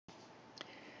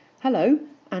Hello,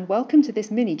 and welcome to this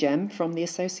MiniGEM from the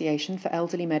Association for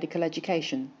Elderly Medical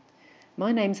Education.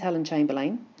 My name's Helen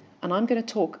Chamberlain, and I'm going to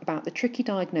talk about the tricky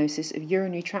diagnosis of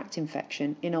urinary tract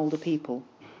infection in older people.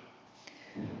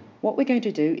 What we're going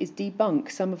to do is debunk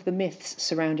some of the myths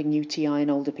surrounding UTI in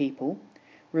older people,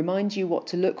 remind you what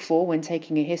to look for when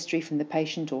taking a history from the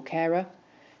patient or carer,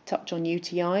 touch on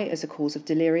UTI as a cause of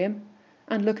delirium,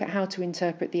 and look at how to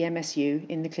interpret the MSU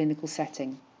in the clinical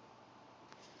setting.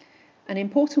 An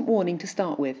important warning to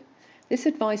start with. This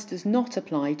advice does not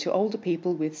apply to older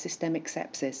people with systemic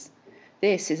sepsis.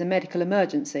 This is a medical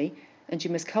emergency, and you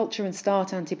must culture and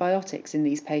start antibiotics in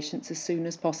these patients as soon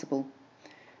as possible.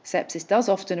 Sepsis does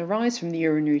often arise from the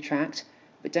urinary tract,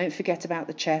 but don't forget about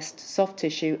the chest, soft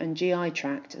tissue and GI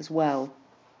tract as well.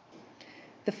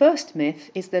 The first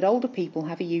myth is that older people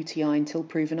have a UTI until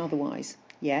proven otherwise.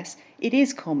 Yes, it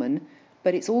is common,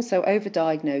 but it's also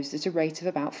overdiagnosed at a rate of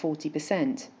about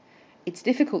 40%. It's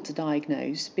difficult to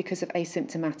diagnose because of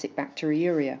asymptomatic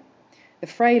bacteriuria. The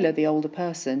frailer the older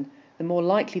person, the more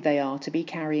likely they are to be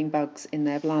carrying bugs in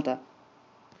their bladder.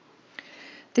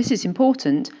 This is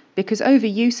important because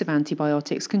overuse of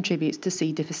antibiotics contributes to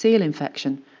C. difficile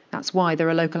infection. That's why there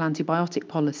are local antibiotic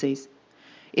policies.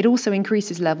 It also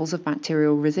increases levels of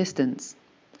bacterial resistance.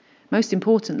 Most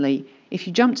importantly, if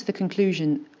you jump to the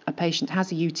conclusion a patient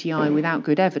has a UTI without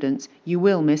good evidence, you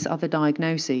will miss other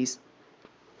diagnoses.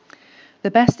 The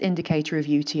best indicator of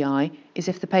UTI is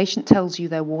if the patient tells you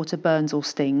their water burns or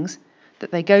stings,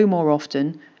 that they go more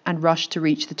often and rush to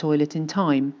reach the toilet in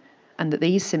time, and that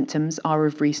these symptoms are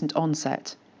of recent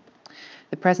onset.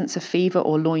 The presence of fever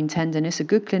or loin tenderness are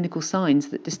good clinical signs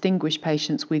that distinguish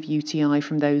patients with UTI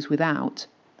from those without.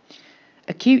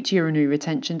 Acute urinary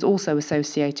retention is also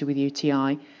associated with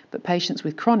UTI, but patients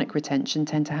with chronic retention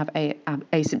tend to have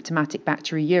asymptomatic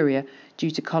bacteriuria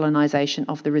due to colonisation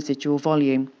of the residual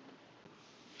volume.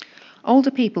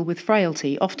 Older people with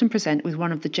frailty often present with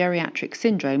one of the geriatric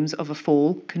syndromes of a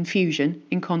fall, confusion,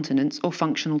 incontinence or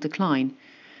functional decline.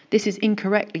 This is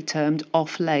incorrectly termed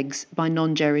off legs by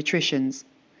non-geriatricians.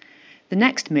 The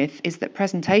next myth is that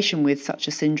presentation with such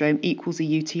a syndrome equals a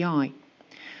UTI.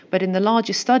 But in the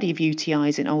largest study of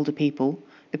UTIs in older people,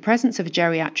 the presence of a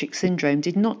geriatric syndrome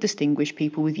did not distinguish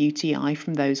people with UTI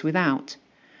from those without.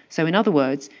 So in other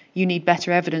words, you need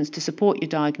better evidence to support your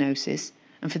diagnosis,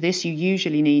 and for this you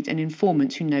usually need an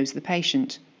informant who knows the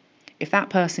patient. If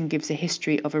that person gives a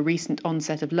history of a recent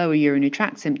onset of lower urinary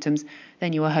tract symptoms,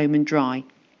 then you are home and dry.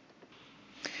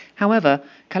 However,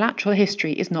 collateral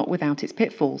history is not without its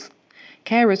pitfalls.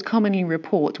 Carers commonly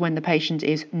report when the patient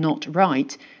is not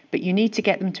right, but you need to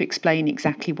get them to explain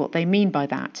exactly what they mean by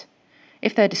that.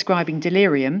 If they're describing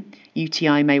delirium,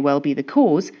 UTI may well be the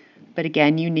cause, but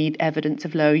again you need evidence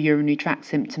of lower urinary tract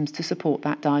symptoms to support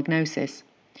that diagnosis.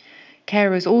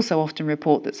 Carers also often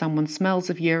report that someone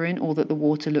smells of urine or that the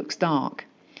water looks dark.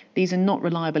 These are not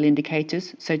reliable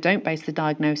indicators, so don't base the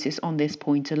diagnosis on this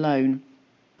point alone.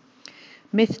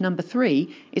 Myth number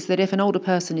 3 is that if an older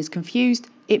person is confused,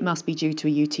 it must be due to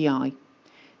a UTI.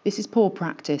 This is poor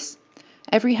practice.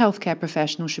 Every healthcare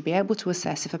professional should be able to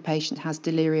assess if a patient has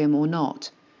delirium or not.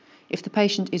 If the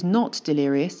patient is not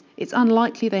delirious, it's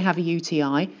unlikely they have a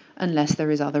UTI unless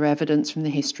there is other evidence from the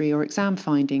history or exam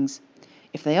findings.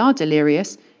 If they are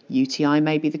delirious, UTI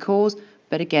may be the cause,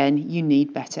 but again, you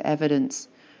need better evidence.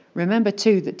 Remember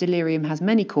too that delirium has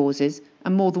many causes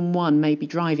and more than one may be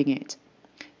driving it.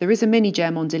 There is a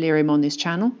MiniGEM on delirium on this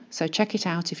channel, so check it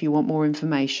out if you want more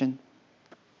information.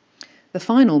 The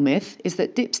final myth is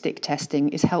that dipstick testing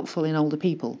is helpful in older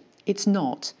people. It's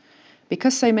not.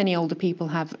 Because so many older people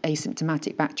have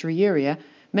asymptomatic bacteriuria,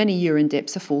 many urine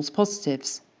dips are false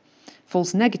positives.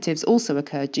 False negatives also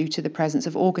occur due to the presence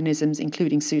of organisms,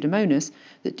 including Pseudomonas,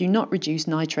 that do not reduce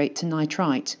nitrate to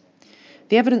nitrite.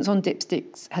 The evidence on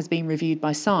dipsticks has been reviewed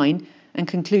by SIGN and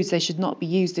concludes they should not be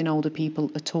used in older people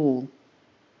at all.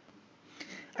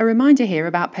 A reminder here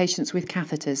about patients with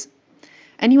catheters.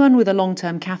 Anyone with a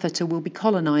long-term catheter will be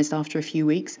colonised after a few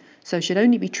weeks, so should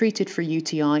only be treated for a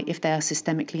UTI if they are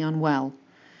systemically unwell.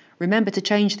 Remember to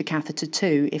change the catheter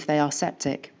too if they are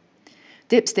septic.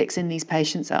 Dipsticks in these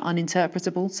patients are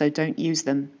uninterpretable, so don't use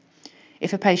them.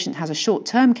 If a patient has a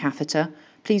short-term catheter,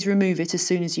 please remove it as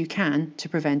soon as you can to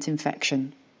prevent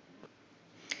infection.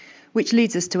 Which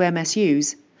leads us to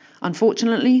MSUs.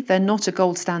 Unfortunately, they're not a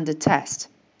gold standard test.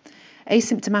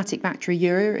 Asymptomatic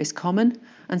bacteriuria is common,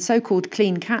 and so-called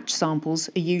clean catch samples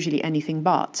are usually anything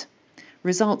but.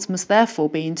 Results must therefore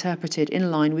be interpreted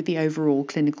in line with the overall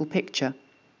clinical picture.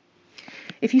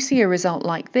 If you see a result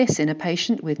like this in a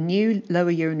patient with new lower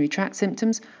urinary tract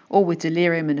symptoms or with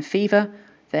delirium and a fever,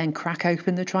 then crack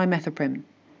open the trimethoprim.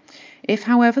 If,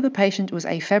 however, the patient was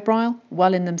afebrile,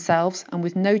 well in themselves and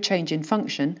with no change in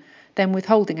function, then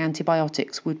withholding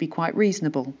antibiotics would be quite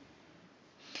reasonable.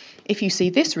 If you see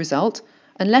this result,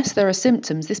 unless there are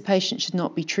symptoms, this patient should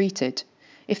not be treated.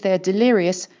 If they are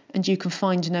delirious and you can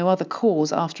find no other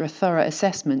cause after a thorough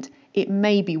assessment, it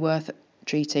may be worth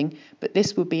treating, but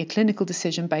this would be a clinical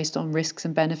decision based on risks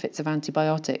and benefits of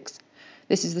antibiotics.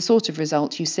 This is the sort of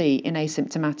result you see in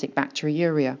asymptomatic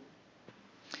bacteriuria.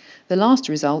 The last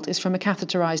result is from a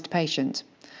catheterized patient.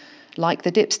 Like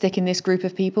the dipstick in this group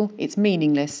of people, it's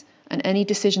meaningless, and any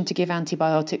decision to give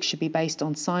antibiotics should be based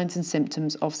on signs and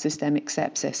symptoms of systemic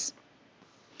sepsis.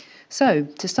 So,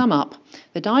 to sum up,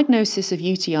 the diagnosis of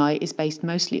UTI is based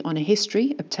mostly on a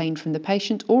history obtained from the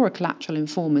patient or a collateral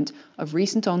informant of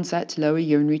recent onset lower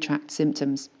urinary tract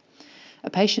symptoms. A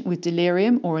patient with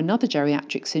delirium or another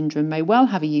geriatric syndrome may well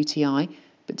have a UTI,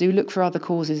 but do look for other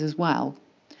causes as well.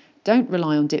 Don't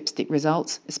rely on dipstick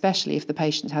results, especially if the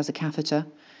patient has a catheter,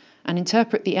 and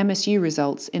interpret the MSU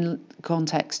results in the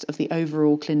context of the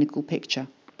overall clinical picture.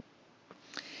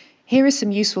 Here is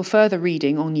some useful further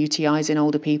reading on UTIs in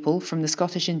older people from the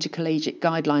Scottish Intercollegiate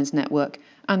Guidelines Network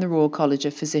and the Royal College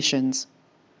of Physicians.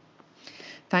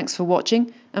 Thanks for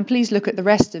watching, and please look at the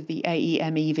rest of the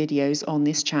AEME videos on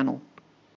this channel.